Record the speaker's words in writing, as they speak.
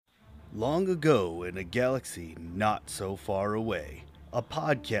Long ago, in a galaxy not so far away, a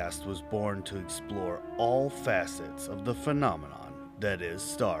podcast was born to explore all facets of the phenomenon that is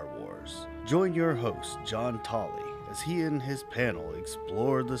Star Wars. Join your host, John Tolley, as he and his panel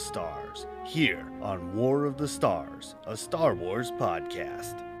explore the stars here on War of the Stars, a Star Wars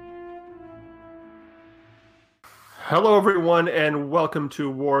podcast. Hello, everyone, and welcome to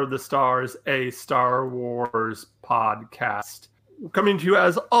War of the Stars, a Star Wars podcast. Coming to you,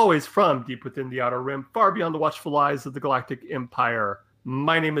 as always, from deep within the Outer Rim, far beyond the watchful eyes of the Galactic Empire.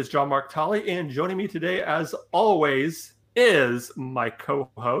 My name is John Mark Tolley, and joining me today, as always, is my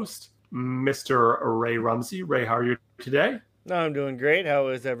co-host, Mr. Ray Rumsey. Ray, how are you today? No, I'm doing great. How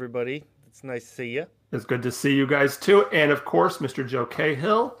is everybody? It's nice to see you. It's good to see you guys, too. And, of course, Mr. Joe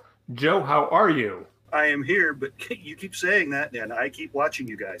Cahill. Joe, how are you? I am here, but you keep saying that, and I keep watching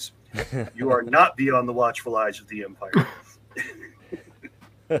you guys. You are not beyond the watchful eyes of the Empire.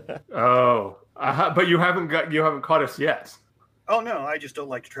 But you haven't caught us yet. Oh no, I just don't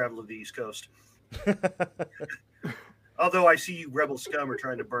like to travel to the East Coast. Although I see you rebel scum are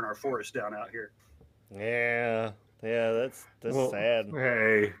trying to burn our forest down out here. Yeah, that's sad.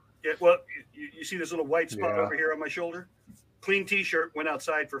 Hey, Yeah, well, you see this little white spot over here on my shoulder? Clean T-shirt, went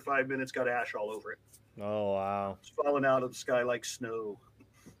outside for 5 minutes, got ash all over it. Oh wow! It's falling out of the sky like snow.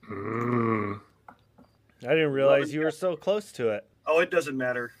 I didn't realize you were so close to it. Oh, it doesn't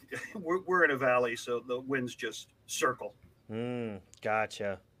matter. We're in a valley, so the winds just circle.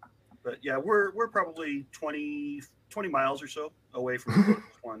 Gotcha. But yeah, we're probably 20 miles or so away from the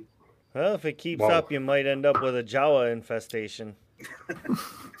closest one. Well, if it keeps up, you might end up with a Jawa infestation.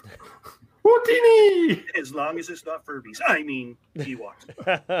 Houdini! As long as it's not Furbies. I mean, Ewoks.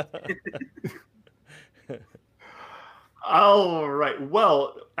 All right.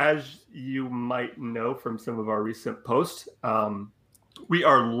 Well, as you might know from some of our recent posts, we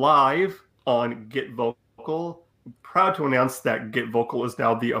are live on Get Vocal. Proud to announce that Get Vocal is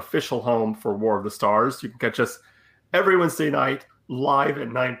now the official home for War of the Stars. You can catch us every Wednesday night live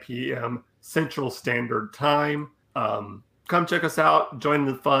at 9 p.m. Central Standard Time. Come check us out. Join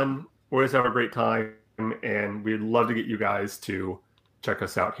the fun. We always have a great time, and we'd love to get you guys to check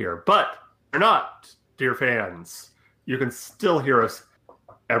us out here. But if you're not, dear fans, you can still hear us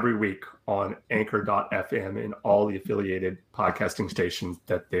every week on Anchor.fm and all the affiliated podcasting stations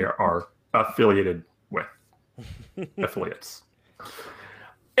that they are affiliated with. Affiliates.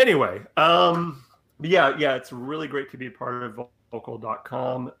 Anyway, it's really great to be a part of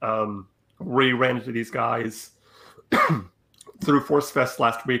Vocal.com. We ran into these guys through Force Fest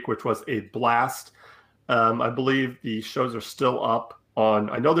last week, which was a blast. I believe the shows are still up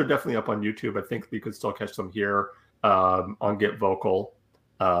I know they're definitely up on YouTube. I think you could still catch them here on Get Vocal.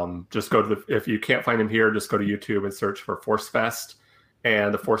 Just go to if you can't find them here, just go to YouTube and search for Force Fest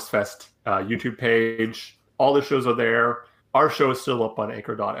and the Force Fest YouTube page. All the shows are there. Our show is still up on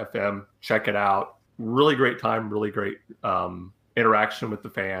Anchor.fm. Check it out. Really great time, really great interaction with the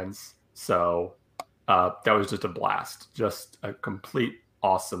fans. So that was just a blast. Just a complete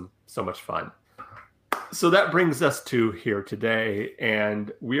awesome, so much fun. So that brings us to here today,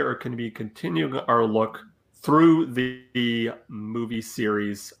 and we are going to be continuing our look through the movie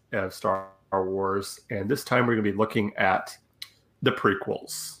series of Star Wars, and this time we're going to be looking at the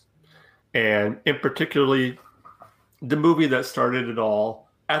prequels, and in particularly the movie that started it all.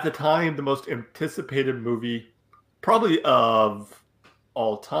 At the time, the most anticipated movie probably of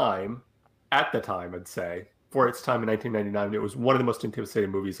all time, at the time, I'd say, for its time in 1999. It was one of the most anticipated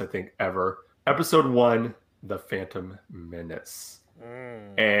movies, I think, ever. Episode 1, The Phantom Menace.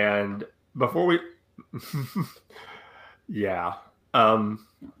 And before we...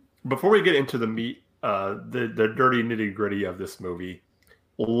 before we get into the meat, the dirty nitty-gritty of this movie,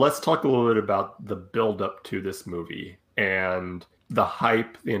 let's talk a little bit about the build-up to this movie and the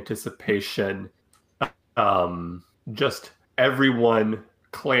hype, the anticipation, just everyone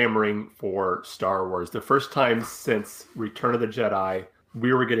clamoring for Star Wars. The first time since Return of the Jedi,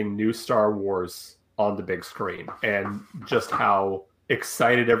 we were getting new Star Wars on the big screen, and just how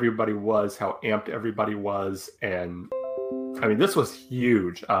excited everybody was, how amped everybody was. And I mean, this was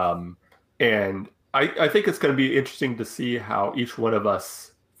huge. And I think it's going to be interesting to see how each one of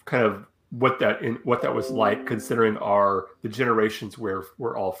us kind of what that was like, considering the generations where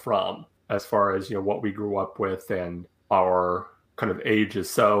we're all from, as far as, what we grew up with and our kind of ages.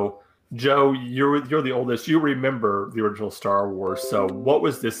 So Joe, you're the oldest. You remember the original Star Wars. So what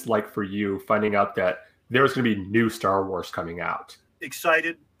was this like for you, finding out that there was going to be new Star Wars coming out?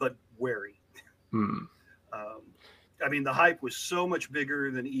 Excited, but wary. I mean, the hype was so much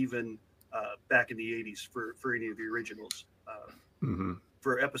bigger than even back in the 80s for any of the originals.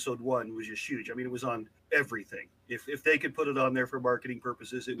 for episode 1 was just huge. I mean, it was on everything. If they could put it on there for marketing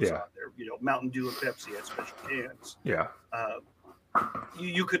purposes, it was on there. You know, Mountain Dew and Pepsi had special cans. Yeah.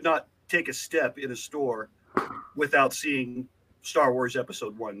 You could not take a step in a store without seeing Star Wars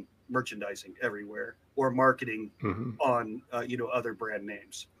Episode 1 merchandising everywhere or marketing on other brand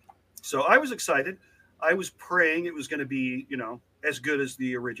names. So I was excited. I was praying it was going to be, as good as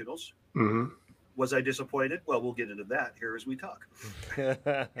the originals. Was I disappointed? Well, we'll get into that here as we talk.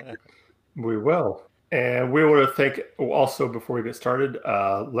 We will. And we want to thank also, before we get started,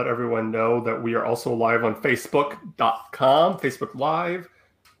 let everyone know that we are also live on Facebook.com, Facebook Live.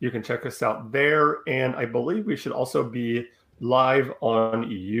 You can check us out there. And I believe we should also be live on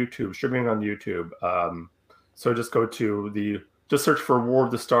YouTube, streaming on YouTube. So just go to just search for War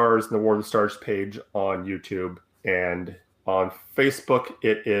of the Stars and the War of the Stars page on YouTube. And on Facebook,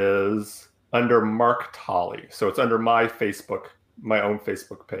 it is under Mark Tolley. So it's under my own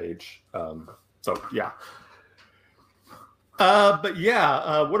Facebook page. So yeah. But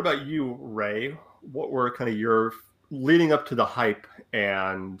yeah, what about you, Ray? What were kind of your leading up to the hype,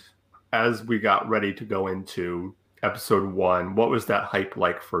 and as we got ready to go into episode 1, what was that hype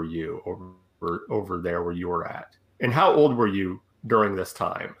like for you over there where you were at? And how old were you during this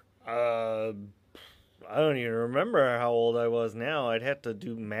time? I don't even remember how old I was now. I'd have to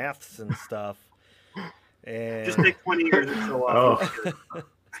do maths and stuff. And just take 20 years or so off.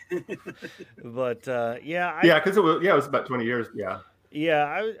 But yeah, because it was about 20 years.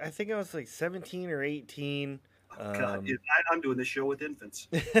 Yeah, I think I was like 17 or 18. God, I'm doing this show with infants.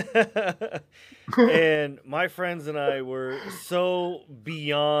 And my friends and I were so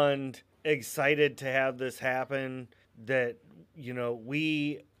beyond excited to have this happen that,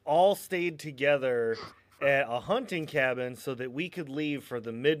 we all stayed together at a hunting cabin so that we could leave for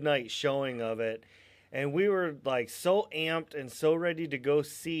the midnight showing of it. And we were like so amped and so ready to go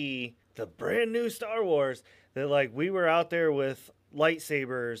see the brand new Star Wars that like we were out there with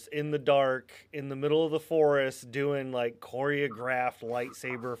lightsabers in the dark in the middle of the forest doing like choreographed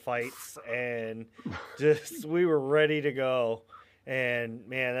lightsaber fights, and just we were ready to go. And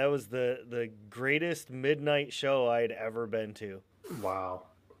man, that was the greatest midnight show I'd ever been to. Wow.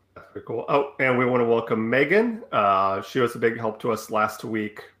 That's pretty cool. Oh, and we want to welcome Megan. She was a big help to us last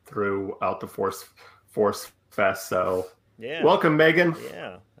week throughout the Force Fest. So yeah, welcome, Megan.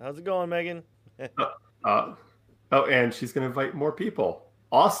 Yeah, how's it going, Megan? And she's going to invite more people.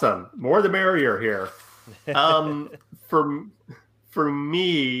 Awesome, more the merrier here. For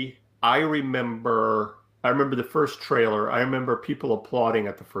me, I remember the first trailer. I remember people applauding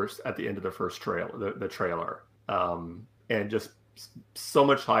at the end of the first trailer, the trailer, and just so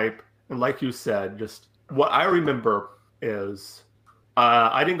much hype. And like you said, just what I remember is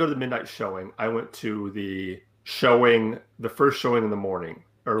I didn't go to the midnight showing. I went to the first showing in the morning,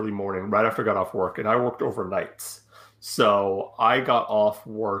 early morning, right after I got off work, and I worked overnights. So I got off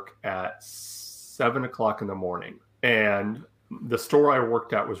work at 7:00 in the morning, and the store I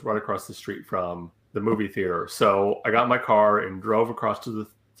worked at was right across the street from the movie theater. So I got in my car and drove across to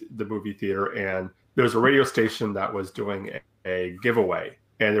the movie theater, and there was a radio station that was doing a giveaway,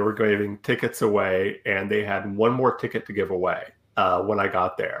 and they were giving tickets away, and they had one more ticket to give away when I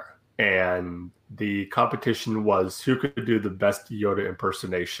got there. And the competition was who could do the best Yoda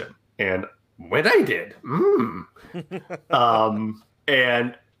impersonation. And when I did,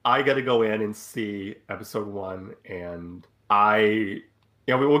 and I got to go in and see episode 1, and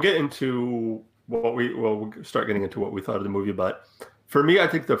we'll get into we'll start getting into what we thought of the movie. But for me, I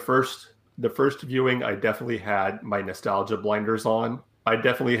think the first viewing, I definitely had my nostalgia blinders on. I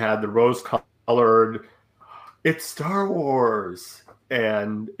definitely had the rose-colored, it's Star Wars.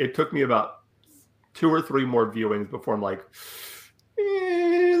 And it took me about 2 or 3 more viewings before I'm like,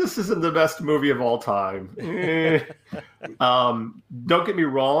 this isn't the best movie of all time. Don't get me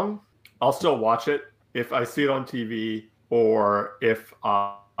wrong. I'll still watch it if I see it on TV, or if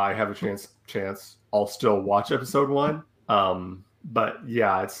I have a chance, I'll still watch episode 1. But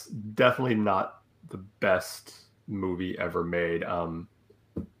yeah, it's definitely not the best movie ever made. And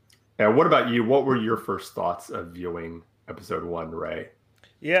what about you? What were your first thoughts of viewing episode 1, Ray?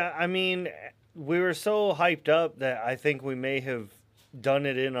 Yeah, I mean, we were so hyped up that I think we may have done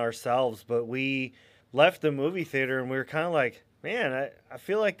it in ourselves, but we left the movie theater and we were kind of like, man, I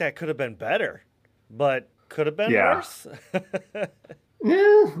feel like that could have been better, but could have been worse.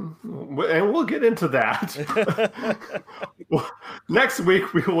 Yeah, and we'll get into that. Next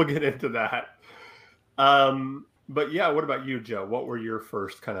week we will get into that. But yeah, what about you, Joe? What were your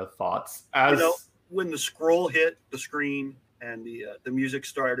first kind of thoughts? When the scroll hit the screen and the music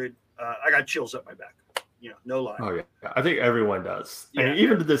started, I got chills up my back. no lie. Oh yeah, I think everyone does. Yeah. And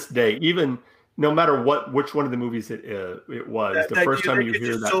even to this day, even no matter which one of the movies it was, the first time you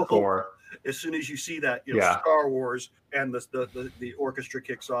hear that score, as soon as you see that, Star Wars and the orchestra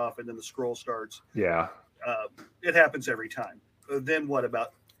kicks off and then the scroll starts. Yeah. It happens every time. Then what,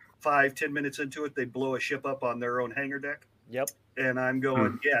 about 5-10 minutes into it, they blow a ship up on their own hangar deck. Yep. And I'm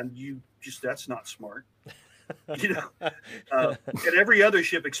going, that's not smart. And every other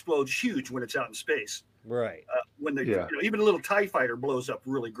ship explodes huge when it's out in space. Right. When they, even a little TIE fighter blows up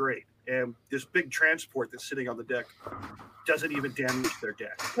really great. And this big transport that's sitting on the deck doesn't even damage their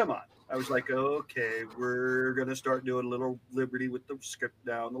deck. Come on. I was like, okay, we're going to start doing a little liberty with the script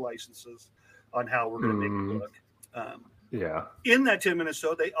now and the licenses on how we're going to make it look. In that 10 minutes,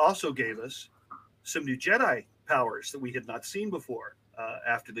 though, they also gave us some new Jedi powers that we had not seen before.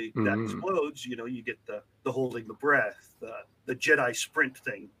 After that explodes, you get the holding the breath, the Jedi sprint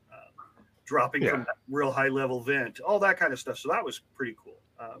thing, dropping from that real high level vent, all that kind of stuff. So that was pretty cool.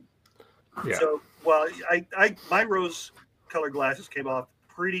 So, well, my rose colored glasses came off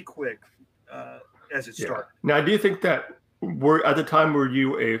pretty quick as it started. Now, do you think that at the time were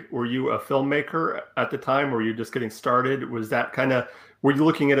you a filmmaker at the time? Or were you just getting started? Was that were you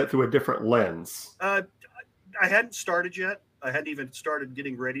looking at it through a different lens? I hadn't started yet. I hadn't even started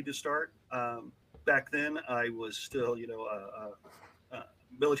getting ready to start. Back then, I was still, a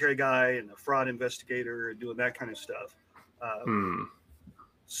military guy and a fraud investigator and doing that kind of stuff.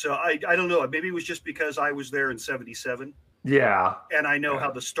 So I don't know. Maybe it was just because I was there in '77. Yeah. And I know how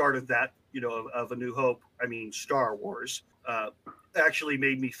the start of that, of A New Hope, Star Wars, actually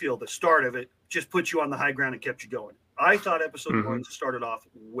made me feel the start of it just put you on the high ground and kept you going. I thought episode 1 started off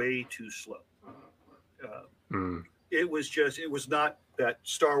way too slow. It was not that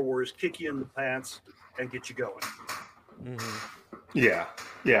Star Wars kick you in the pants and get you going. Yeah.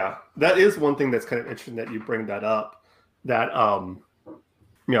 That is one thing that's kind of interesting that you bring that up, that,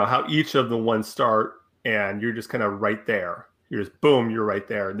 how each of the ones start and you're just kind of right there. You're just, boom, you're right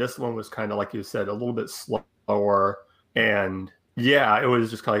there. And this one was kind of, like you said, a little bit slower. And it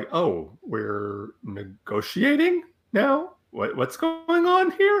was just kind of like, oh, we're negotiating now? What's going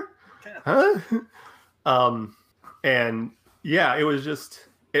on here? Huh? And it was just,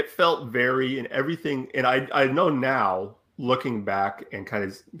 it felt very, and everything. And I know now, looking back and kind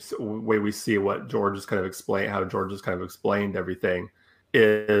of the way we see what George has kind of explained, how George has kind of explained everything,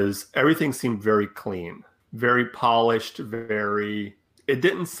 is everything seemed very clean, very polished, it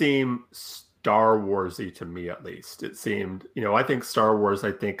didn't seem Star Warsy to me, at least. It seemed, I think Star Wars,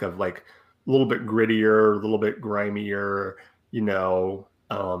 I think of like a little bit grittier, a little bit grimier,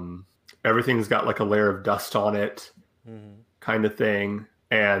 everything's got like a layer of dust on it, kind of thing.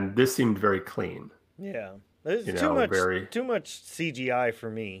 And this seemed very clean. Yeah. There's too much CGI for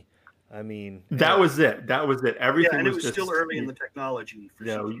me. That was it. Everything and it was was still early in the technology for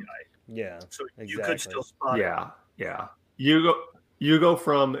CGI. Yeah. So you could still spot it. Yeah. You go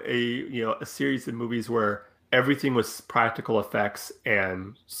from a series of movies where everything was practical effects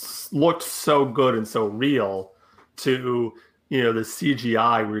and looked so good and so real to the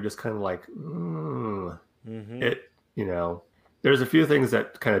CGI where you're just kind of like it. There's a few things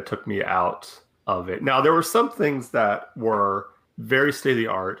that kind of took me out of it. Now there were some things that were very state of the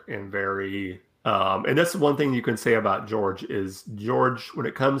art and very and that's one thing you can say about George is George, when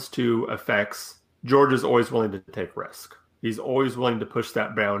it comes to effects, George is always willing to take risk. He's always willing to push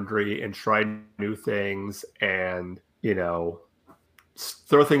that boundary and try new things and,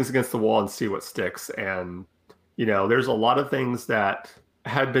 throw things against the wall and see what sticks. And, there's a lot of things that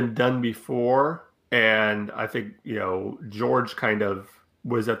had been done before. And I think, George kind of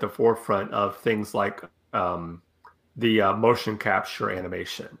was at the forefront of things like the motion capture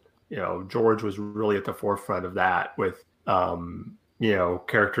animation. George was really at the forefront of that with,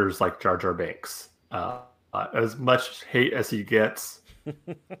 characters like Jar Jar Binks. As much hate as he gets,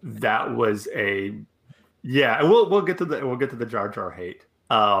 that was and we'll get to the Jar Jar hate.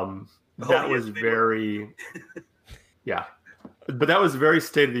 That was very, but that was very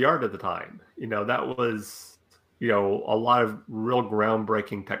state of the art at the time. That was, a lot of real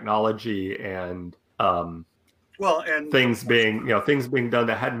groundbreaking technology and things being done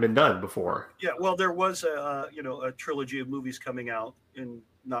that hadn't been done before. Yeah, well, there was a trilogy of movies coming out in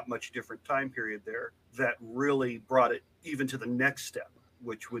not much different time period there that really brought it even to the next step,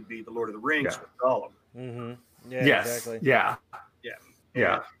 which would be the Lord of the Rings with Gollum. Yeah, exactly. Yeah.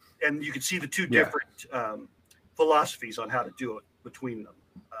 And you could see the two different philosophies on how to do it between them.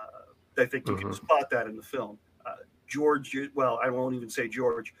 I think you can spot that in the film. George, well, I won't even say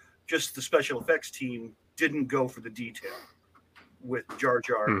George, just the special effects team didn't go for the detail with Jar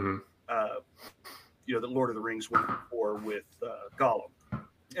Jar. that Lord of the Rings went for with Gollum,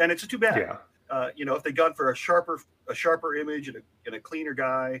 and it's too bad. Yeah. If they'd gone for a sharper image and a cleaner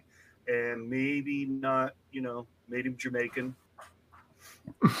guy, and maybe not, made him Jamaican.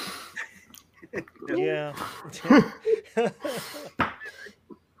 Yeah.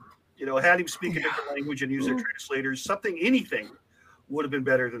 Had him speak a different language and use their translators. Anything would have been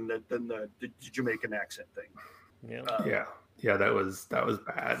better than the Jamaican accent thing. Yeah. Yeah. That was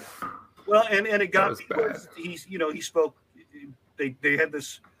bad. Well, and it got bad. he spoke. They had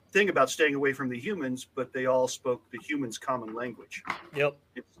this thing about staying away from the humans, but they all spoke the humans' common language. Yep.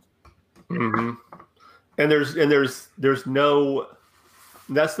 Mm-hmm. And there's no.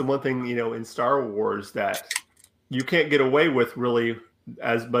 That's the one thing in Star Wars that you can't get away with really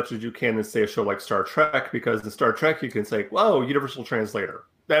as much as you can in, say, a show like Star Trek, because in Star Trek you can say, "Whoa, universal translator."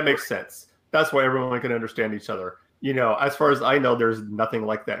 That makes sense. That's why everyone can understand each other. As far as I know, there's nothing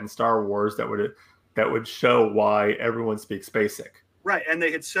like that in Star Wars that would show why everyone speaks basic. Right, and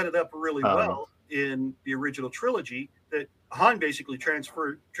they had set it up really well in the original trilogy that Han basically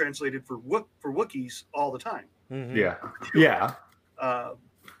translated for Wookiees all the time. Mm-hmm. Yeah.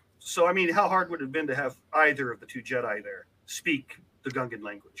 So I mean, how hard would it have been to have either of the two Jedi there speak the Gungan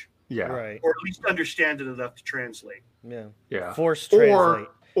language? Yeah. Right. Or at least understand it enough to translate. Yeah. Yeah. Force translate.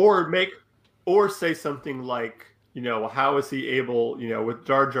 Or say something like, how is he able, with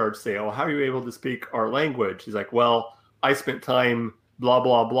Jar Jar say, "Oh, how are you able to speak our language?" He's like, "Well, I spent time blah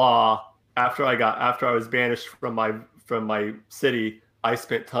blah blah after I was banished from my city. I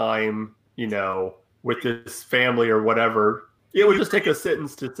spent time, with this family or whatever." It would just take a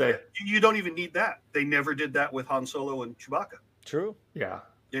sentence to say. You don't even need that. They never did that with Han Solo and Chewbacca. True. Yeah.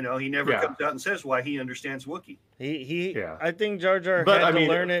 He never comes out and says why he understands Wookiee. I think Jar Jar had to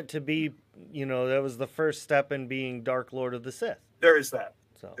learn it to be, that was the first step in being Dark Lord of the Sith. There is that.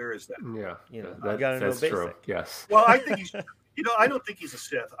 So there is that. Yeah. That's true. Yes. Well, I think he's, I don't think he's a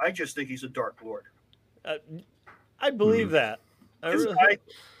Sith. I just think he's a Dark Lord. I believe that.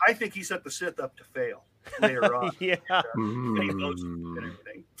 I think he set the Sith up to fail later on. Yeah. And he knows and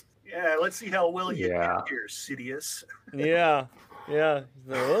everything. Yeah, let's see how well you get here, Sidious. Yeah. So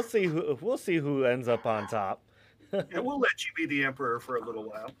we'll see who ends up on top. And we'll let you be the Emperor for a little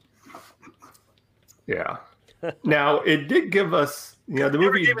while. Yeah. Now it did give us, the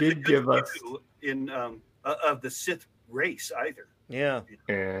movie did give us of the Sith race either. Yeah.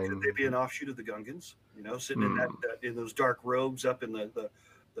 And could they be an offshoot of the Gungans? Sitting in that in those dark robes up in the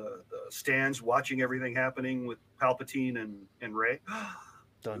stands, watching everything happening with Palpatine and Rey.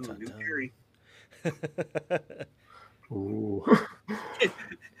 Dun, dun, New dun. theory. Ooh.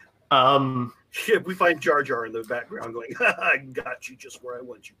 Yeah, we find Jar Jar in the background going, "I got you just where I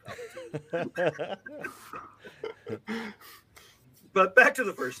want you, Palpatine." But back to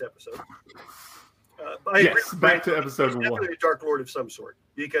the first episode. Back to episode 1. Definitely a Dark Lord of some sort,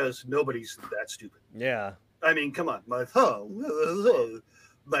 because nobody's that stupid. Yeah. I mean, come on, my tongue's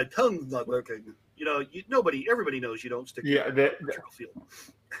not working. Everybody knows you don't stick to the electrical field.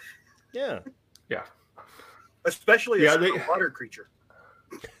 Yeah. Yeah. Especially as a water creature.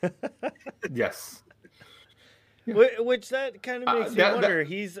 Yes. Which that kind of makes me wonder.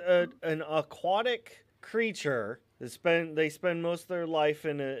 He's an aquatic creature. They spend most of their life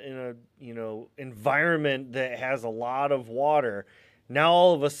in a environment that has a lot of water. Now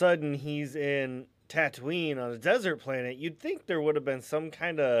all of a sudden he's in Tatooine on a desert planet. You'd think there would have been some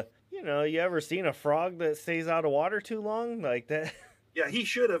kind of, you ever seen a frog that stays out of water too long like that? Yeah, he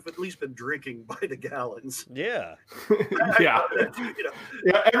should have at least been drinking by the gallons. Yeah. Yeah.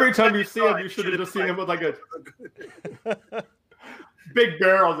 Yeah. Every time you see him, you should have just seen him with like a big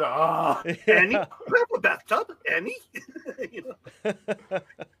barrel. Annie, grab a bathtub, Annie.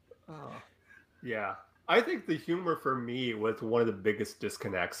 Yeah. I think the humor for me was one of the biggest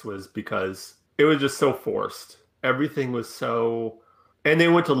disconnects was because it was just so forced. Everything was so, and they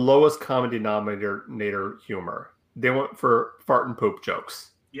went to lowest common denominator humor. They went for fart and poop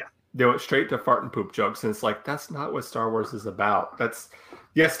jokes. Yeah. They went straight to fart and poop jokes. And it's like, that's not what Star Wars is about.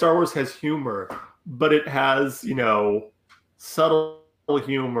 Star Wars has humor, but it has, subtle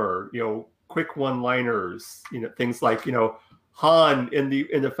humor, quick one-liners, things like, Han in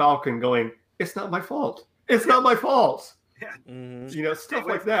the Falcon going, "It's not my fault. It's not my fault." Yeah. Mm-hmm. Stuff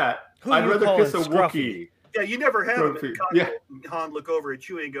like that. Who I'd you rather kiss a calling Wookiee. Yeah, you never had him in Yeah. Han look over at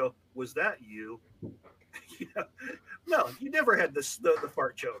Chewie and go, "Was that you?" No, you never had the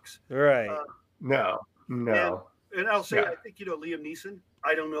fart jokes. Right. No. And I'll say, Yeah. I think, Liam Neeson,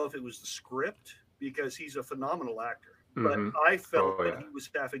 I don't know if it was the script, because he's a phenomenal actor. But I felt that he was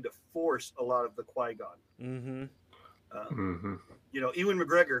having to force a lot of the Qui-Gon. Mm-hmm. You know, Ewan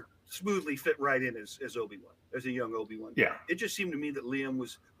McGregor smoothly fit right in as Obi-Wan, as a young Obi-Wan. Yeah. It just seemed to me that Liam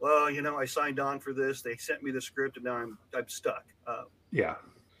was, well, you know, I signed on for this. They sent me the script, and now I'm stuck. Yeah.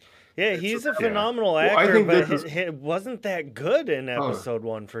 Yeah, he's a Yeah. phenomenal Well, I actor, think but this is- it wasn't that good in episode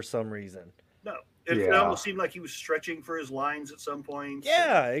 1 for some reason. No, it Yeah. almost seemed like he was stretching for his lines at some point.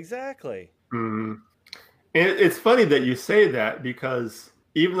 Yeah, exactly. It's funny that you say that, because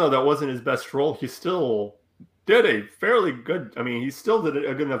even though that wasn't his best role, he still did a fairly good. I mean, he still did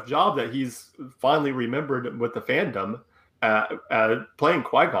a good enough job that he's finally remembered with the fandom playing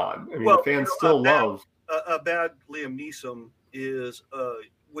Qui-Gon. I mean, the fans still love. A bad Liam Neeson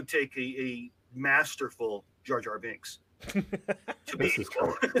would take a masterful Jar Jar Binks to be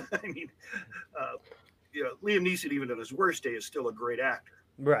equal. I mean, you know, Liam Neeson, even on his worst day, is still a great actor.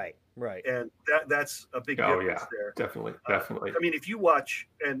 Right. And that's a big difference there. Definitely. I mean, if you watch,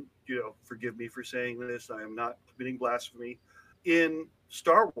 and you know, forgive me for saying this, I am not committing blasphemy, in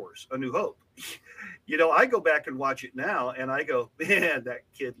Star Wars: A New Hope, you know, I go back and watch it now, and I go, man, that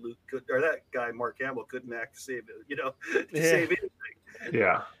kid Luke or that guy Mark Hamill couldn't act to save it, you know, save anything.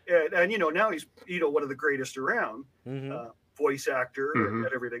 Yeah. And you know, now he's, you know, one of the greatest around. Voice actor and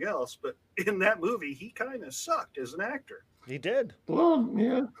everything else, but in that movie he kind of sucked as an actor. He did. Well,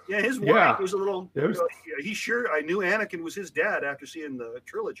 yeah. His wife was a little. There's... I knew Anakin was his dad after seeing the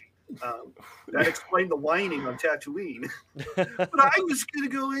trilogy. That explained the whining on Tatooine. But I was going to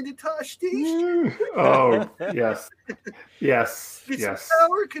go into Tosh Station. Oh, yes. It's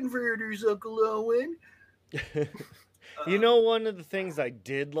power converters, Uncle Owen. You know, one of the things I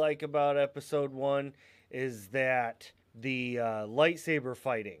did like about episode 1 is that the lightsaber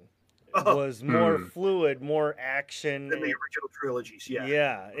fighting was more fluid, more action than the original trilogies.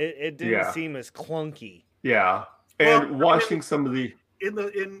 Yeah, it didn't seem as clunky. Yeah, and watching some of the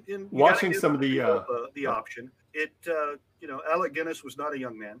watching some of the option, it you know, Alec Guinness was not a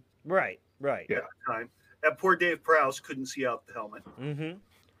young man. Right. At the time, that poor Dave Prowse couldn't see out the helmet.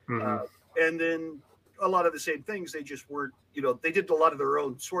 And then a lot of the same things, they just weren't. You know, they did a lot of their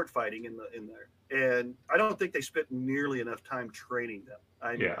own sword fighting in there. And I don't think they spent nearly enough time training them.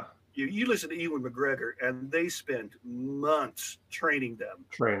 You listen to Ewan McGregor, and they spent months training them.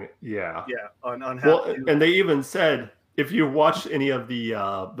 On how. Well, and they even said, if you watch any of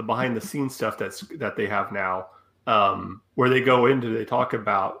the behind the scenes stuff that they have now, where they talk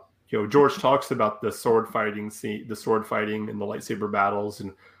about, you know, George talks about the sword fighting scene, the sword fighting and the lightsaber battles,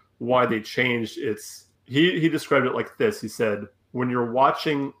 and why they changed. He described it like this. He said, when you're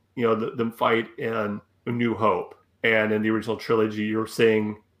watching, you know, them fight in A New Hope and in the original trilogy, you're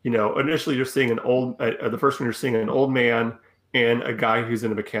seeing, you know, initially you're seeing the first one, you're seeing an old man and a guy who's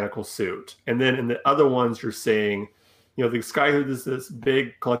in a mechanical suit. And then in the other ones, you're seeing, you know, this guy who does this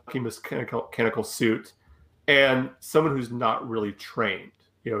big clunky mechanical suit and someone who's not really trained,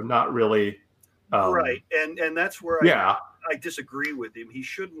 you know, not really. Right. And that's where I disagree with him. He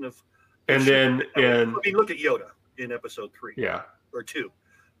shouldn't have. And then, I mean, look at Yoda in episode 3 or 2.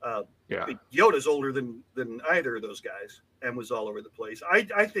 Yoda's older than either of those guys and was all over the place.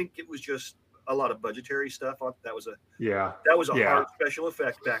 I think it was just a lot of budgetary stuff. That was a hard special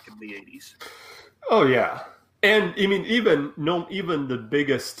effect back in the 80s. Oh yeah. And I mean, even the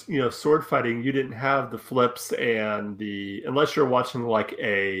biggest, you know, sword fighting, you didn't have the flips and unless you're watching like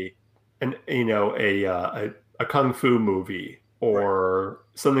a kung fu movie or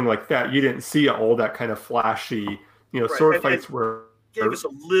something like that, you didn't see all that kind of flashy, you know, sword fights were. Gave us a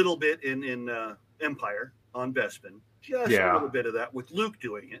little bit in Empire on Bespin, just a little bit of that with Luke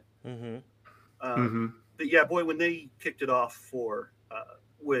doing it. But yeah, boy, when they kicked it off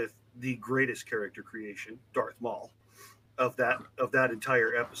with the greatest character creation, Darth Maul, of that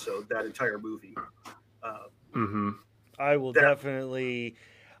entire episode, that entire movie. I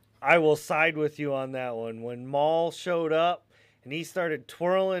will side with you on that one. When Maul showed up and he started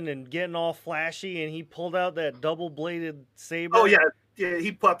twirling and getting all flashy, and he pulled out that double-bladed saber. Oh yeah,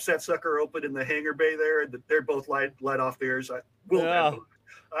 he pops that sucker open in the hangar bay there, and they're both light off theirs. I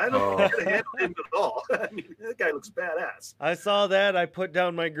don't think I handle him at all. I mean, that guy looks badass. I saw that. I put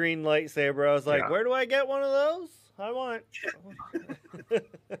down my green lightsaber. I was like, where do I get one of those? I want.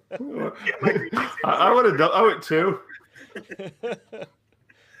 I would too.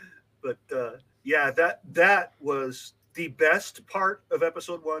 But that was the best part of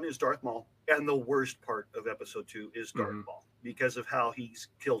episode 1 is Darth Maul, and the worst part of episode 2 is Darth Maul because of how he's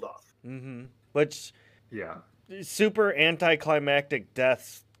killed off. Which, super anticlimactic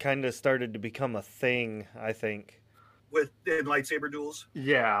deaths kind of started to become a thing, I think. In lightsaber duels?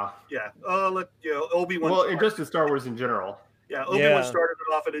 Yeah. Obi-Wan. Well, and just in Star Wars in general. Yeah, Obi-Wan started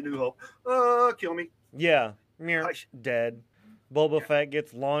it off in A New Hope. Kill me. Yeah. dead. Boba Fett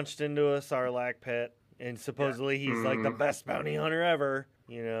gets launched into a Sarlacc pit, and supposedly he's like the best bounty hunter ever.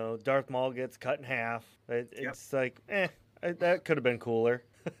 You know, Darth Maul gets cut in half. It's like, that could have been cooler.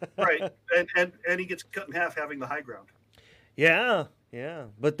 Right, and he gets cut in half having the high ground. Yeah,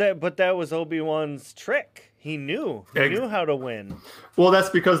 but that was Obi-Wan's trick. He knew how to win. Well, that's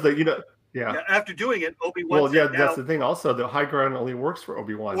because After doing it, Obi-Wan. Well, that's the thing. Also, the high ground only works for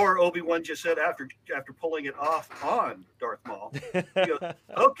Obi-Wan. Or Obi-Wan just said after pulling it off on Darth Maul, he goes,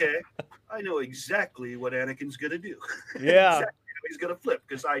 "Okay, I know exactly what Anakin's gonna do. Yeah, exactly how he's gonna flip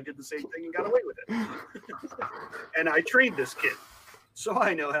because I did the same thing and got away with it. And I trained this kid, so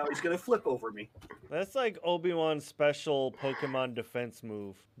I know how he's gonna flip over me." That's like Obi-Wan's special Pokemon defense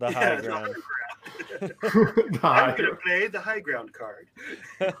move, the high ground. I'm going to play the high ground card.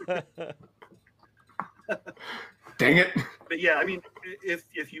 Dang it. But yeah, I mean,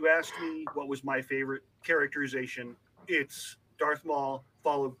 if you asked me what was my favorite characterization, it's Darth Maul,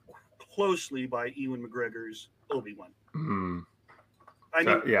 followed closely by Ewan McGregor's Obi-Wan. I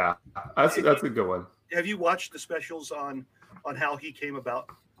mean, that's a good one. Have you watched the specials on how he came about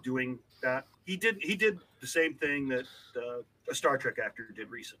doing that? He did the same thing that a Star Trek actor did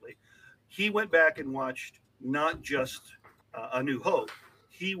recently. He went back and watched not just A New Hope.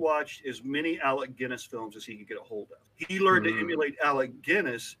 He watched as many Alec Guinness films as he could get a hold of. He learned to emulate Alec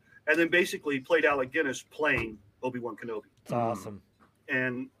Guinness, and then basically played Alec Guinness playing Obi-Wan Kenobi. It's awesome.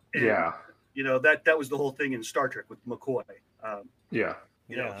 And you know, that was the whole thing in Star Trek with McCoy.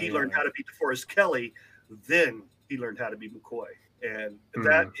 He learned how to be DeForest Kelly, then he learned how to be McCoy. And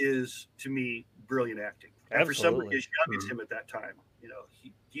that is, to me, brilliant acting. And for somebody as young as him at that time, you know,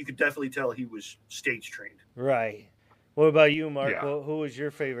 you could definitely tell he was stage trained. Right. What about you, Mark? Who was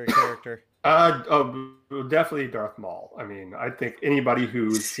your favorite character? Definitely Darth Maul. I mean, I think anybody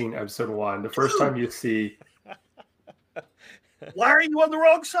who's seen Episode 1, the first time you see... Why are you on the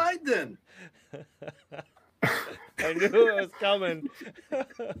wrong side then? I knew it was coming.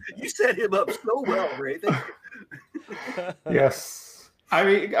 You set him up so well, Ray. Yes. I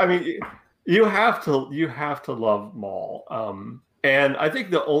mean, you have to love Maul. And I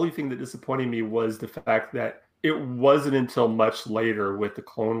think the only thing that disappointed me was the fact that it wasn't until much later with the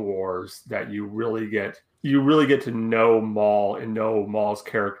Clone Wars that you really get to know Maul and know Maul's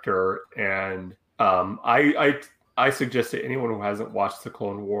character. And I suggest to anyone who hasn't watched the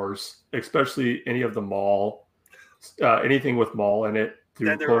Clone Wars, especially any of the Maul, anything with Maul in it,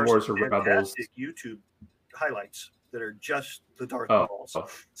 through Clone Wars or Rebels. YouTube highlights that are just the Darth Maul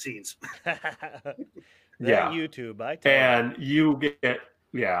scenes. YouTube, I tell and you get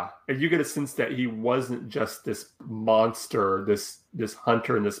a sense that he wasn't just this monster, this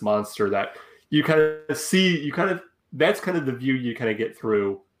hunter and this monster that you kind of see. That's kind of the view you kind of get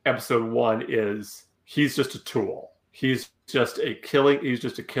through Episode 1. Is he's just a tool. He's just a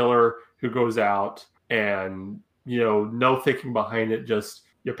killer who goes out and, you know, no thinking behind it. Just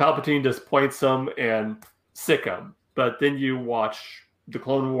Palpatine just points him and sick him. But then you watch the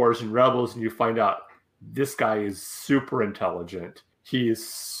Clone Wars and Rebels and you find out this guy is super intelligent. He is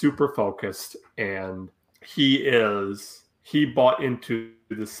super focused, and he bought into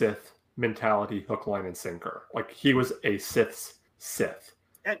the Sith mentality, hook, line, and sinker. Like, he was a Sith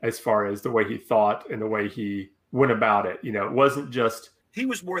as far as the way he thought and the way he went about it. You know, it wasn't just... He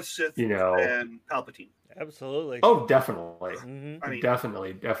was more Sith than Palpatine. Absolutely. Oh, definitely. Mm-hmm. I mean,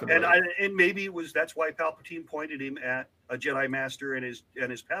 definitely. And maybe that's why Palpatine pointed him at a Jedi Master and his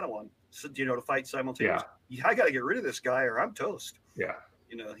Padawan, so, you know, to fight simultaneously. Yeah. I got to get rid of this guy or I'm toast. Yeah.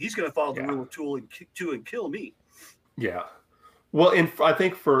 You know, he's going to follow the rule of two and kill me. Yeah. Well, I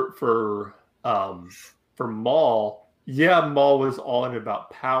think for Maul, Maul was all in about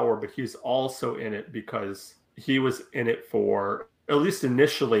power, but he's also in it because he was in it for, at least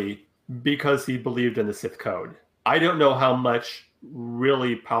initially, because he believed in the Sith code. I don't know how much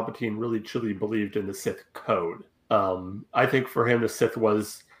really Palpatine really truly believed in the Sith code. I think for him, the Sith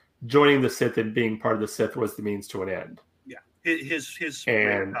was joining the Sith and being part of the Sith was the means to an end. Yeah, his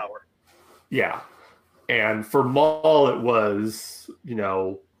power. Yeah, and for Maul, it was, you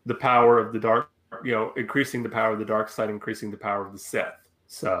know, the power of the dark, you know, increasing the power of the dark side, increasing the power of the Sith.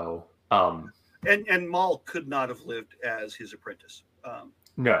 So, and Maul could not have lived as his apprentice.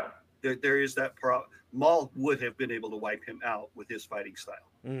 No. There is that problem. Maul would have been able to wipe him out with his fighting style.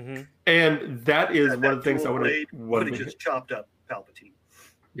 Mm-hmm. And that is one of the things I would have just chopped up Palpatine.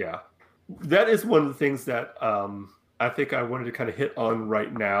 Yeah. That is one of the things that I think I wanted to kind of hit on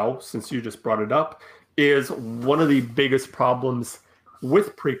right now, since you just brought it up, is one of the biggest problems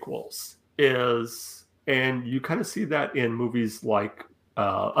with prequels is, and you kind of see that in movies like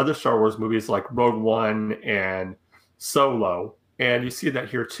other Star Wars movies like Rogue One and Solo. And you see that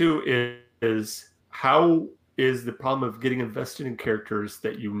here too is how is the problem of getting invested in characters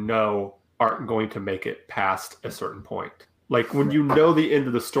that you know aren't going to make it past a certain point. Like when you know the end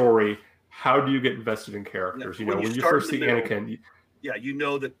of the story, how do you get invested in characters? Yeah, You know, when you first see Anakin, yeah, you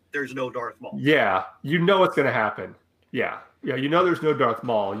know that there's no Darth Maul. yeah, you know what's going to happen. Yeah, you know there's no Darth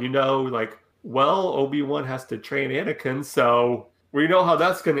Maul. You know, like, well, Obi-Wan has to train Anakin, so we know how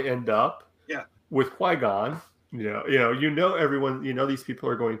that's going to end up. Yeah, with Qui-Gon, you know everyone, you know these people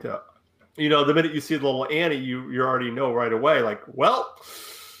are going to, you know, the minute you see the little Annie, you already know right away, like, well,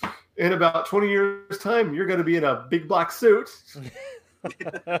 in about 20 years' time, you're going to be in a big black suit.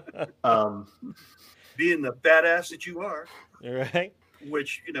 Being the badass that you are, right?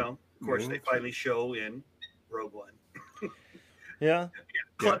 Which, you know, of course, they finally show in Rogue One. Yeah.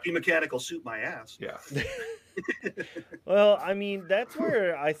 Clunky mechanical suit my ass. Yeah. Well, I mean, that's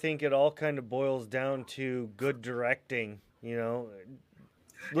where I think it all kind of boils down to good directing, you know.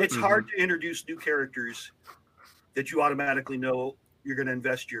 It's hard to introduce new characters that you automatically know you're going to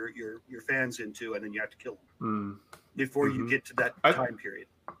invest your fans into, and then you have to kill them before you get to that time period.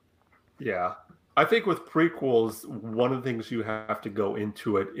 Yeah. I think with prequels, one of the things you have to go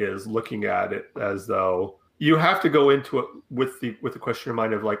into it is looking at it as though you have to go into it with the question in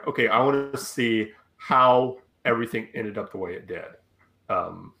mind of like, okay, I want to see how everything ended up the way it did.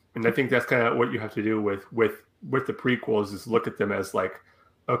 And I think that's kind of what you have to do with the prequels is look at them as like,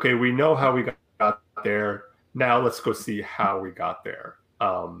 okay, we know how we got there. Now let's go see how we got there.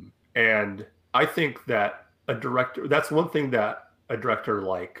 And I think that a director, that's one thing that a director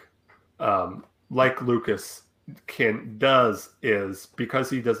like Lucas does is because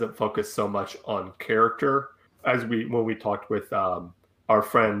he doesn't focus so much on character as when we talked with our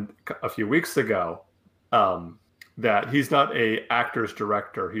friend a few weeks ago, that he's not a actor's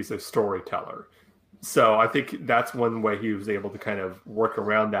director, he's a storyteller. So I think that's one way he was able to kind of work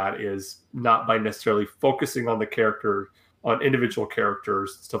around that is not by necessarily focusing on the character, on individual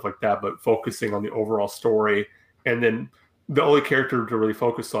characters, stuff like that, but focusing on the overall story. And then the only character to really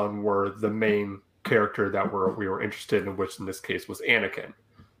focus on were the main character that we were interested in, which in this case was Anakin.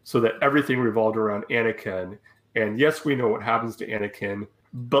 So that everything revolved around Anakin. And yes, we know what happens to Anakin,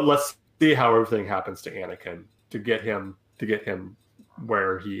 but let's see how everything happens to Anakin to get him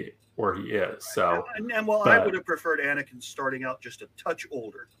where he is. So I would have preferred Anakin starting out just a touch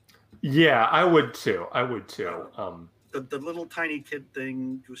older. Yeah, I would too. The little tiny kid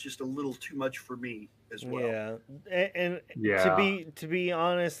thing was just a little too much for me as well. Yeah, and to be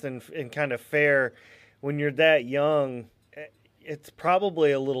honest and kind of fair, when you're that young, it's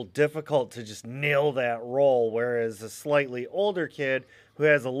probably a little difficult to just nail that role. Whereas a slightly older kid who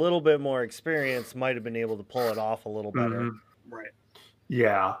has a little bit more experience might have been able to pull it off a little better. Mm-hmm. Right.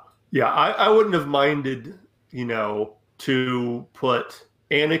 Yeah. I wouldn't have minded, to put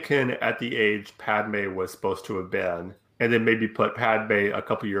Anakin at the age Padme was supposed to have been, and then maybe put Padme a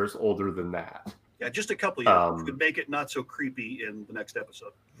couple years older than that. Yeah, just a couple years. Could make it not so creepy in the next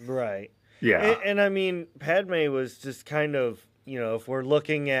episode. Right. Yeah. And I mean, Padme was just kind of, if we're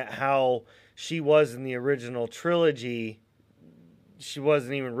looking at how she was in the original trilogy, she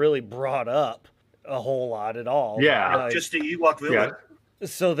wasn't even really brought up a whole lot at all. Yeah. Just the Ewok village. Yeah.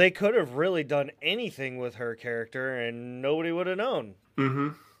 So they could have really done anything with her character and nobody would have known. Mm-hmm.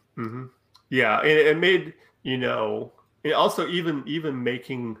 Mm-hmm. Yeah. And it made, and also even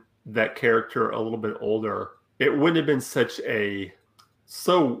making that character a little bit older, it wouldn't have been so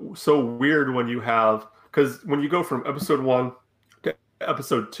weird when you have, because when you go from episode 1 to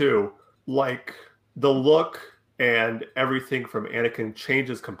episode 2, like the look and everything from Anakin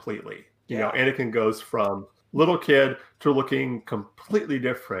changes completely. Anakin goes from little kid to looking completely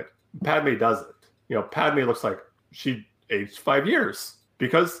different. Padme doesn't. Padme looks like she aged 5 years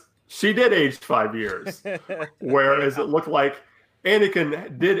because she did age 5 years. Whereas it looked like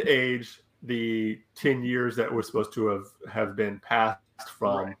Anakin did age the 10 years that were supposed to have been passed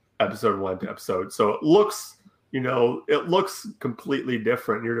from episode 1 to episode. So it looks, it looks completely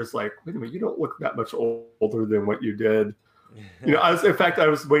different. You're just like, wait a minute, you don't look that much older than what you did. I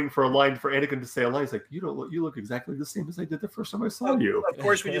was waiting for a line for Anakin to say a line. He's like, you look exactly the same as I did the first time I saw you. Of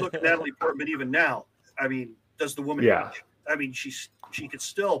course, when you look at Natalie Portman, even now, I mean, does the woman age? I mean, she could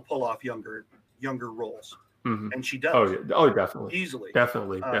still pull off younger roles, and she does. Oh yeah, oh definitely, easily,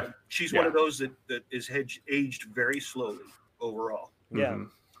 definitely. She's one of those that is aged very slowly overall. Yeah,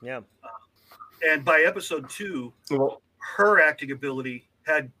 yeah. And by episode 2, her acting ability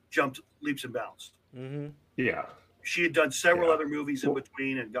had jumped leaps and bounds. Mm-hmm. Yeah. She had done several other movies in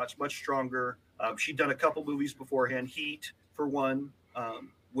between and got much stronger. She'd done a couple movies beforehand. Heat, for one.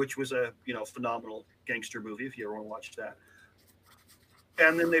 which was a phenomenal gangster movie if you ever want to watch that.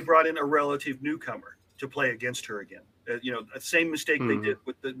 And then they brought in a relative newcomer to play against her again. The same mistake they did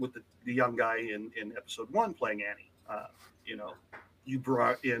with the young guy in episode 1 playing Annie. You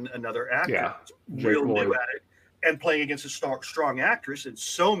brought in another actor, real new at it, and playing against a strong actress in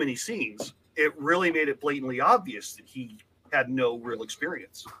so many scenes. It really made it blatantly obvious that he had no real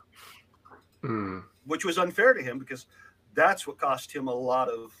experience, which was unfair to him because that's what cost him a lot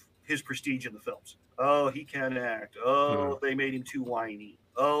of his prestige in the films. Oh, he can't act. Oh, they made him too whiny.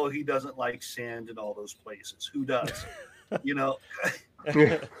 Oh, he doesn't like sand in all those places. Who does?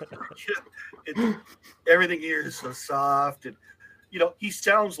 Everything here is so soft, and he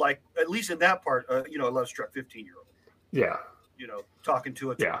sounds like, at least in that part, a love struck 15-year-old. Yeah. Talking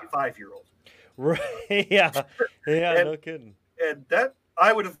to a 25-year-old. Right. Yeah. Yeah. No kidding. And that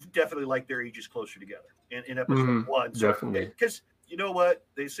I would have definitely liked their ages closer together in episode 1. So, definitely. Because you know what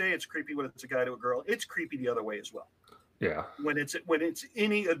they say, it's creepy when it's a guy to a girl. It's creepy the other way as well. Yeah. When it's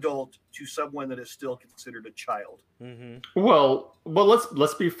any adult to someone that is still considered a child. Mm-hmm. Well,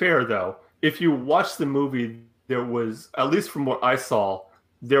 let's be fair though. If you watch the movie, there was, at least from what I saw,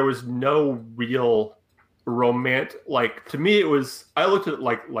 there was no real romantic. Like, to me, it was. I looked at it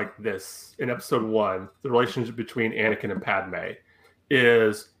like this in episode 1. The relationship between Anakin and Padme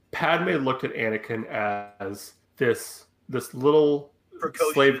is Padme looked at Anakin as this little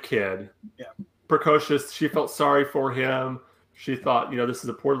Precocious slave kid. Yeah. Precocious. She felt sorry for him. She thought, this is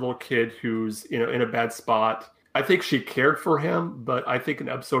a poor little kid who's, in a bad spot. I think she cared for him, but I think in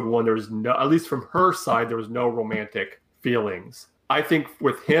episode 1, there was no, at least from her side, there was no romantic feelings. I think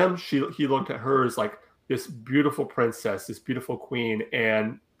with him, he looked at her as like this beautiful princess, this beautiful queen,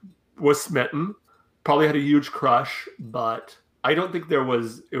 and was smitten. Probably had a huge crush, but I don't think it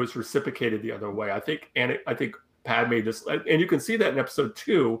was reciprocated the other way. I think Padme just, and you can see that in episode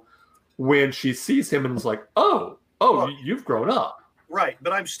 2, when she sees him and is like, oh, you've grown up. Right,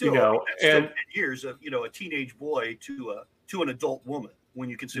 but I'm still, that's still 10 years of, a teenage boy to an adult woman when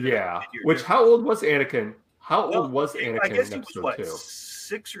you consider. Yeah, which, how old was Anakin? How old was Anakin I guess in he was, episode 2?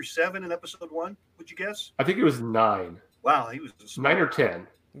 6 or 7 in episode 1, would you guess? I think he was 9. Wow, he was 9 or 10.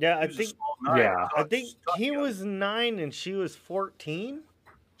 Yeah, I think he was was 9 and she was 14.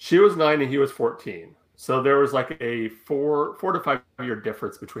 She was 9 and he was 14. So there was like a 4 to 5 year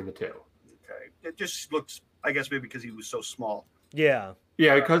difference between the two. Okay, it just looks, I guess maybe because he was so small. Yeah.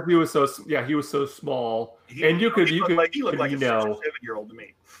 Yeah, because he was so small, and he looked like a 6 or 7-year-old to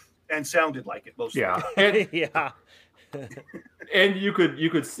me, and sounded like it mostly. Yeah, and, yeah. And you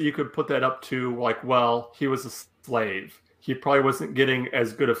could put that up to like, well, he was a slave. He probably wasn't getting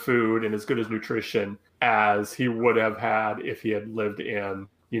as good of food and as good as nutrition as he would have had if he had lived in,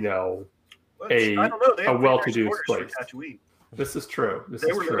 a well-to-do place. This is true.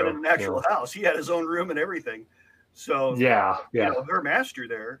 They were living in an actual house. He had his own room and everything. So yeah. Her master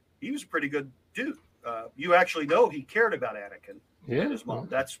there, he was a pretty good dude. You actually know he cared about Anakin. Yeah, his mom.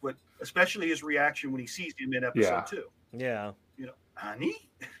 That's what, especially his reaction when he sees him in episode 2. Yeah. Annie,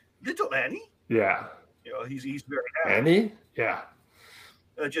 little Annie. Yeah. He's very happy. Annie. Yeah.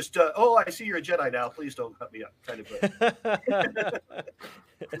 I see you're a Jedi now. Please don't cut me up. Kind of.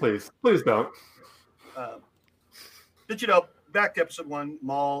 Please don't. But back to episode 1,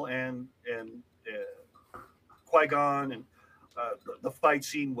 Maul and Qui-Gon, and the fight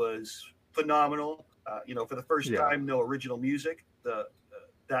scene was phenomenal. For the first time, no original music.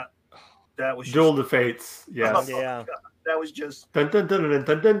 That was just, Duel of the Fates. Yes. Yeah. That was just. And give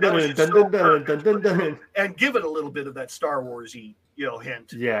it a little bit of that Star Wars-y,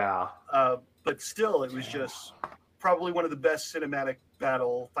 hint. Yeah. But still, it was just probably one of the best cinematic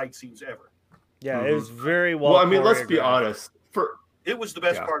battle fight scenes ever. Yeah, it was very well. Well, I mean, let's be honest. It was the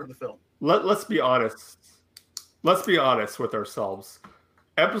best part of the film. Let's be honest. Let's be honest with ourselves.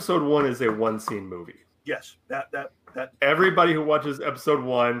 Episode 1 is a one-scene movie. Yes, that. Everybody who watches episode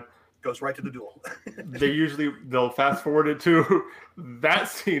 1 goes right to the duel. they'll fast forward it to that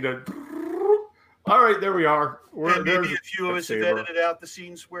scene. All right, there we are. And maybe a few of us have edited out the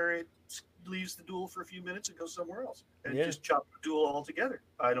scenes where it leaves the duel for a few minutes and goes somewhere else and just chop the duel altogether.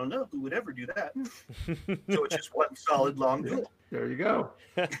 I don't know who would ever do that. So it's just one solid long duel. There you go.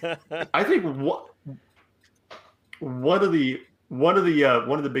 I think one of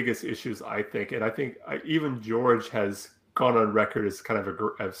the biggest issues, I think, and I think even George has gone on record as kind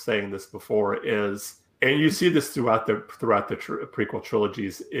of saying this before, is, and you see this throughout the prequel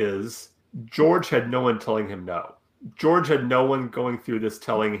trilogies, is George had no one telling him no. George had no one going through this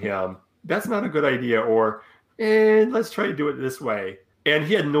telling him that's not a good idea, or let's try to do it this way. And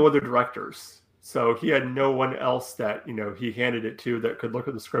he had no other directors. So he had no one else that, he handed it to that could look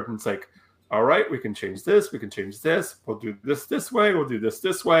at the script and say, all right, we can change this. We can change this. We'll do this way. We'll do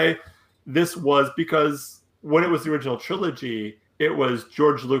this way. This was because when it was the original trilogy, it was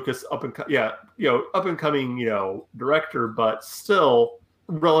George Lucas up and coming, director, but still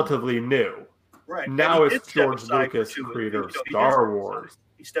relatively new. Right. Now it's George Lucas, creator of Star Wars.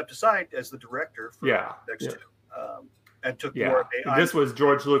 He stepped aside as the director for the next two, and took more of a. This was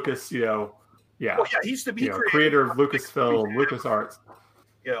George Lucas, Well, he's the creator of Lucasfilm, LucasArts.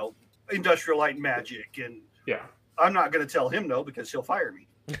 Industrial Light and Magic, and I'm not going to tell him no because he'll fire me.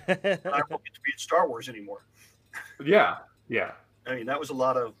 I won't get to be in Star Wars anymore. Yeah. I mean, that was a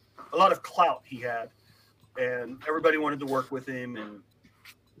lot of clout he had, and everybody wanted to work with him, and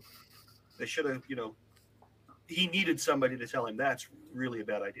they should have, he needed somebody to tell him that's really a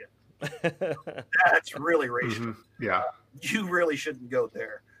bad idea. That's really racist. Mm-hmm. Yeah. You really shouldn't go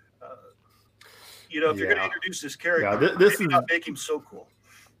there. If you're going to introduce this character, this is not make him so cool.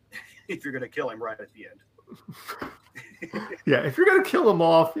 If you're going to kill him right at the end. If you're going to kill him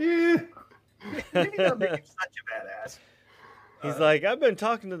off, maybe not make him such a badass. He's like, I've been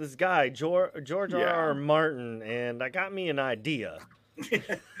talking to this guy, George R.R. Martin, and I got me an idea.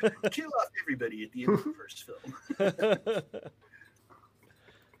 Kill off everybody at the end of the first film.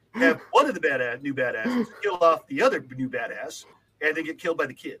 Have one of the new badasses kill off the other new badass, and then get killed by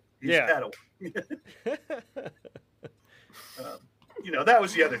the kid. Padawan. That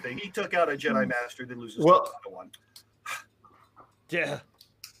was the other thing. He took out a Jedi Master, then loses Padawan. Yeah.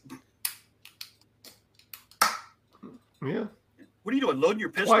 Yeah. What are you doing? Loading your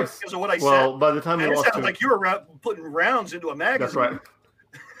pistol Twice. Because of what I said? Well, by the time you lost sounded like you were putting rounds into a magazine.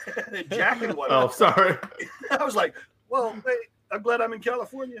 That's right. And jacking one. Oh, sorry. I was like, well, hey, I'm glad I'm in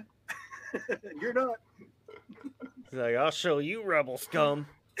California. You're not. He's like, I'll show you, rebel scum.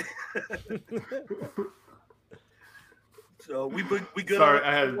 So we good. Sorry,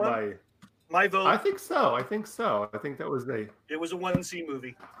 I had my vote. I think so. I think that was It was a 1C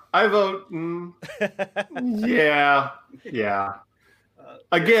movie. I vote. Yeah.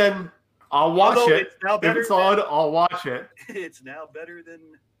 Again, I'll watch it. If it's on, I'll watch it. It's now better than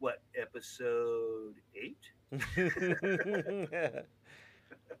what, episode 8?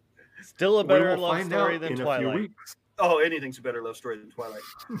 Still a better love story than Twilight. A few weeks. Oh, anything's a better love story than Twilight.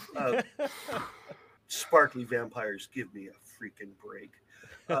 Sparkly vampires, give me a freaking break.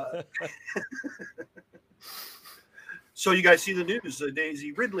 So you guys see the news, the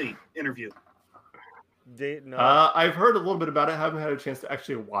Daisy Ridley interview? No. I've heard a little bit about it. Haven't had a chance to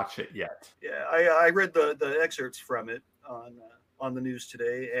actually watch it yet. Yeah, I read the excerpts from it on the news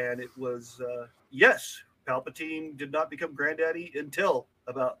today, and it was yes, Palpatine did not become Granddaddy until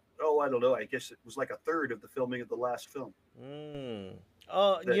about I don't know. I guess it was like a third of the filming of the last film.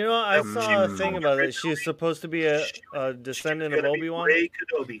 Oh, I saw a thing about it. She was supposed to be a descendant of Obi-Wan. Rey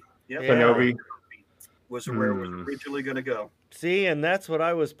Kenobi. Yep. Kenobi was where it was originally going to go. See, and that's what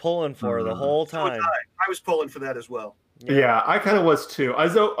I was pulling for the whole time. So I was pulling for that as well. Yeah, I kind of was too. I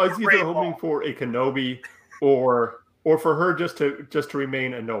was either hoping for a Kenobi or for her just to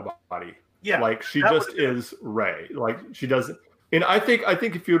remain a nobody. Yeah, like she just is Rey. Like she doesn't. And I think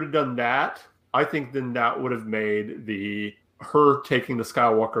if you would have done that, I think then that would have made her taking the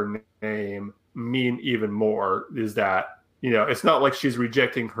Skywalker name mean even more. Is that it's not like she's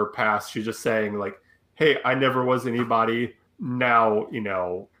rejecting her past. She's just saying like, hey, I never was anybody. Now,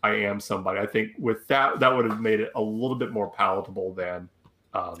 I am somebody. I think with that would have made it a little bit more palatable than.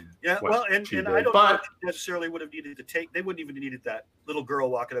 And I don't know if they necessarily would have needed to take. They wouldn't even needed that little girl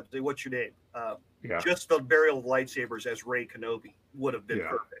walking up and say, "What's your name?" Just the burial of lightsabers as Rey Kenobi would have been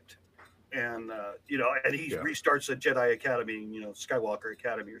perfect. And and he restarts a Jedi Academy, Skywalker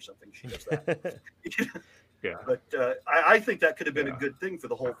Academy or something. She does that. Yeah. But I think that could have been a good thing for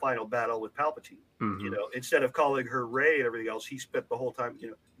the whole final battle with Palpatine. Mm-hmm. Instead of calling her Rey and everything else, he spent the whole time,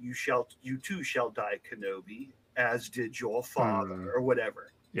 you too shall die, Kenobi, as did your father, or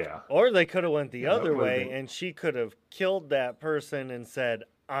whatever. Yeah. Or they could have went the other way, and she could have killed that person and said,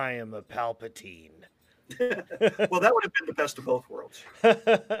 "I am a Palpatine." Well, that would have been the best of both worlds.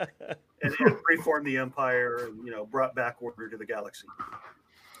 and reformed the Empire, and brought back order to the galaxy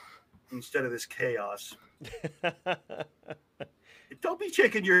instead of this chaos. Don't be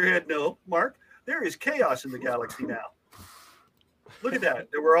shaking your head, no, Mark. There is chaos in the galaxy now. Look at that.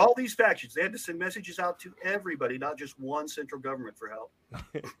 There were all these factions. They had to send messages out to everybody, not just one central government for help.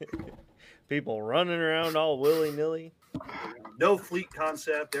 People running around all willy-nilly. No fleet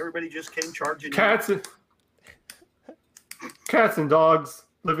concept. Everybody just came charging. Cats and dogs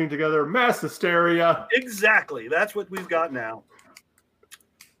living together. Mass hysteria. Exactly. That's what we've got now.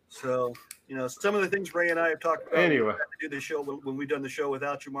 So, You know, some of the things Ray and I have talked about. Anyway, to do the show when we've done the show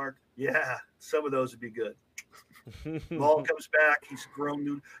without you, Mark. Yeah, some of those would be good. Maul comes back. He's grown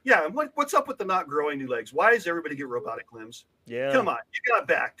new. Yeah, what's up with the not growing new legs? Why does everybody get robotic limbs? Yeah. Come on, you got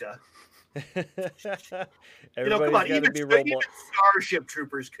Bacta. Everybody's come on. got to be robot. Even Starship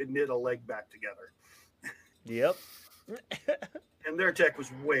Troopers could knit a leg back together. Yep. And their tech was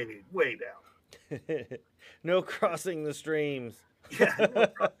way down. No crossing the streams. Yeah.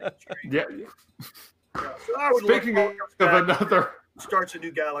 Yeah. So I would Speaking of another, starts a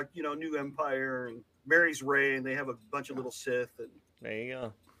new galaxy, new empire, and marries Rey, and they have a bunch of little Sith. And there you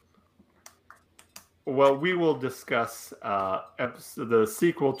go. well, we will discuss the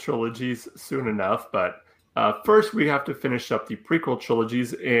sequel trilogies soon enough, but first we have to finish up the prequel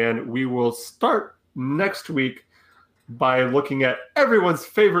trilogies, and we will start next week by looking at everyone's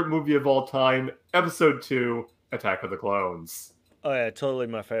favorite movie of all time, Episode 2, Attack of the Clones. Oh yeah, totally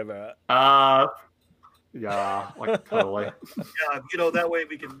my favorite. Yeah, like totally. Yeah, that way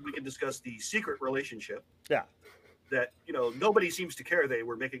we can discuss the secret relationship. Yeah. That nobody seems to care they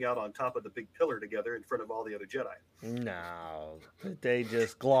were making out on top of the big pillar together in front of all the other Jedi. No, they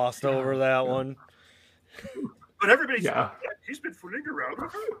just glossed over that one. But everybody's he's been fooling around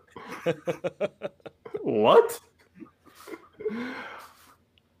with her. What?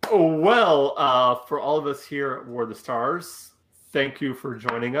 Oh, well, for all of us here at War of the Stars, thank you for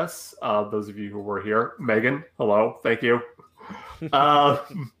joining us. Those of you who were here, Megan, hello, thank you.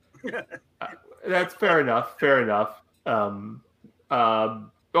 That's fair enough.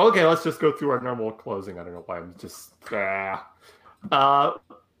 Okay, let's just go through our normal closing. I don't know why I'm just.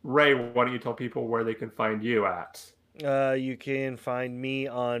 Ray, why don't you tell people where they can find you at? You can find me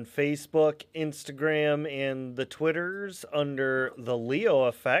on Facebook, Instagram, and the Twitters under the Leo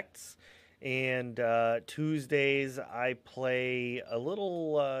Effects. And Tuesdays, I play a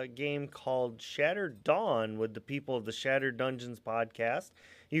little game called Shattered Dawn with the people of the Shattered Dungeons podcast.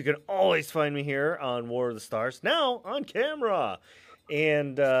 You can always find me here on War of the Stars, now on camera.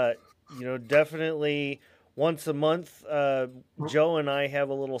 And, definitely once a month, Joe and I have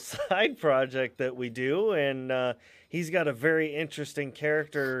a little side project that we do. And he's got a very interesting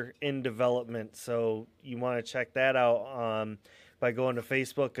character in development. So you want to check that out by going to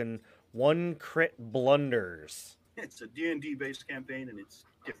Facebook and One Crit Blunders. It's a D&D based campaign, and it's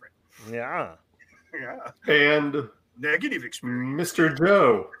different. Yeah. Yeah. And negative experience. Mr.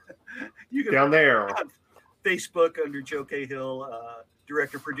 Joe, you can down there on Facebook under Joe Cahill,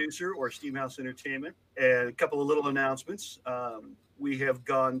 director producer, or Steamhouse Entertainment. And a couple of little announcements. We have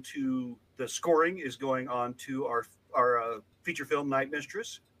gone to the scoring is going on to our feature film Night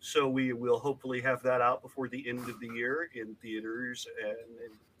Mistress. So we will hopefully have that out before the end of the year in theaters and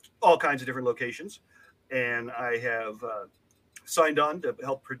in all kinds of different locations. And I have signed on to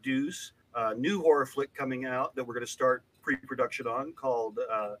help produce a new horror flick coming out that we're going to start pre-production on called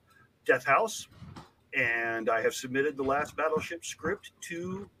Death House. And I have submitted the last Battleship script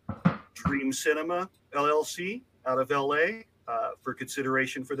to Dream Cinema LLC out of LA for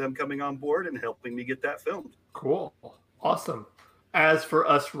consideration for them coming on board and helping me get that filmed. Cool. Awesome. As for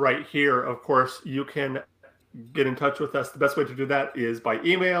us right here, of course, you can get in touch with us. The best way to do that is by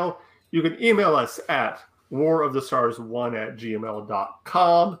email. You can email us at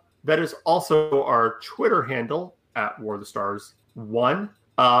warofthestars1@gmail.com. That is also our Twitter handle at warofthestars1.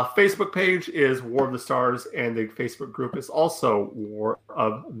 Facebook page is War of the Stars, and the Facebook group is also War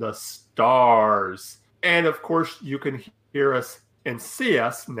of the Stars. And of course, you can hear us and see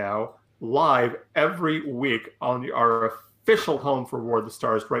us now live every week on our official home for War of the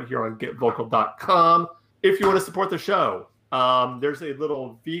Stars right here on getvocal.com. If you want to support the show, there's a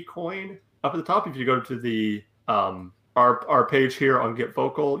little V coin up at the top. If you go to the our page here on Get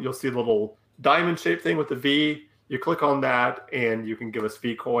Vocal, you'll see a little diamond shaped thing with the V. You click on that and you can give us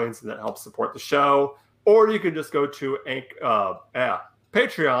V coins, and that helps support the show. Or you can just go to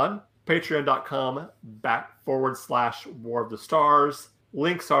Patreon, patreon.com/War of the Stars.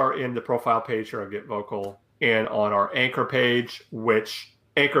 Links are in the profile page here on Get Vocal and on our Anchor page, which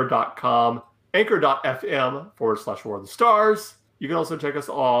anchor.fm/War of the Stars. You can also check us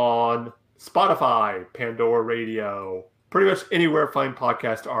on Spotify, Pandora Radio, pretty much anywhere fine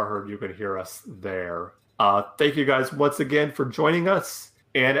podcasts are heard, you can hear us there. Thank you guys once again for joining us.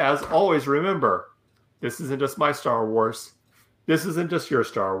 And as always, remember, this isn't just my Star Wars. This isn't just your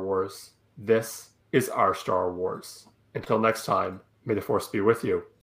Star Wars. This is our Star Wars. Until next time, may the Force be with you.